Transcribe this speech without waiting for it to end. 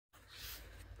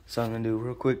So I'm gonna do a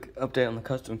real quick update on the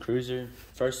Custom Cruiser.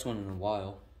 First one in a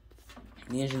while.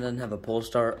 The engine doesn't have a pull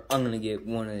start. I'm gonna get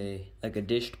like a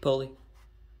dished pulley,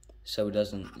 so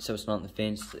it's not in the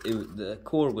fence. The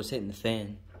cord was hitting the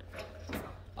fan.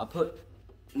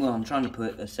 I'm trying to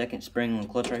put a second spring on the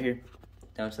clutch right here,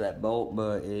 down to that bolt,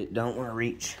 but it don't want to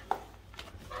reach.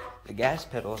 The gas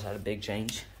pedals had a big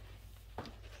change.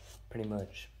 Pretty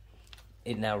much,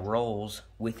 it now rolls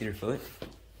with your foot.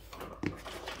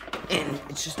 And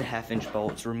it's just a 1/2-inch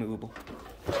bolt, it's removable.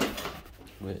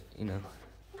 But, you know,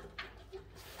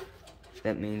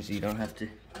 that means you don't have to,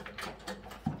 it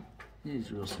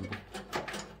is real simple.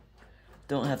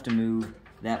 Don't have to move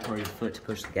that part of your foot to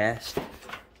push the gas.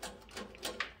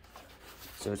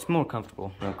 So it's more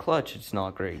comfortable. Now, clutch, it's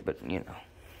not great, but, you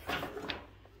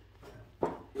know.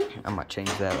 I might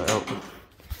change that out.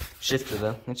 Shifter,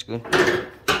 though, it's good.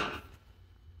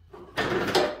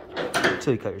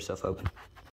 Until you cut yourself open.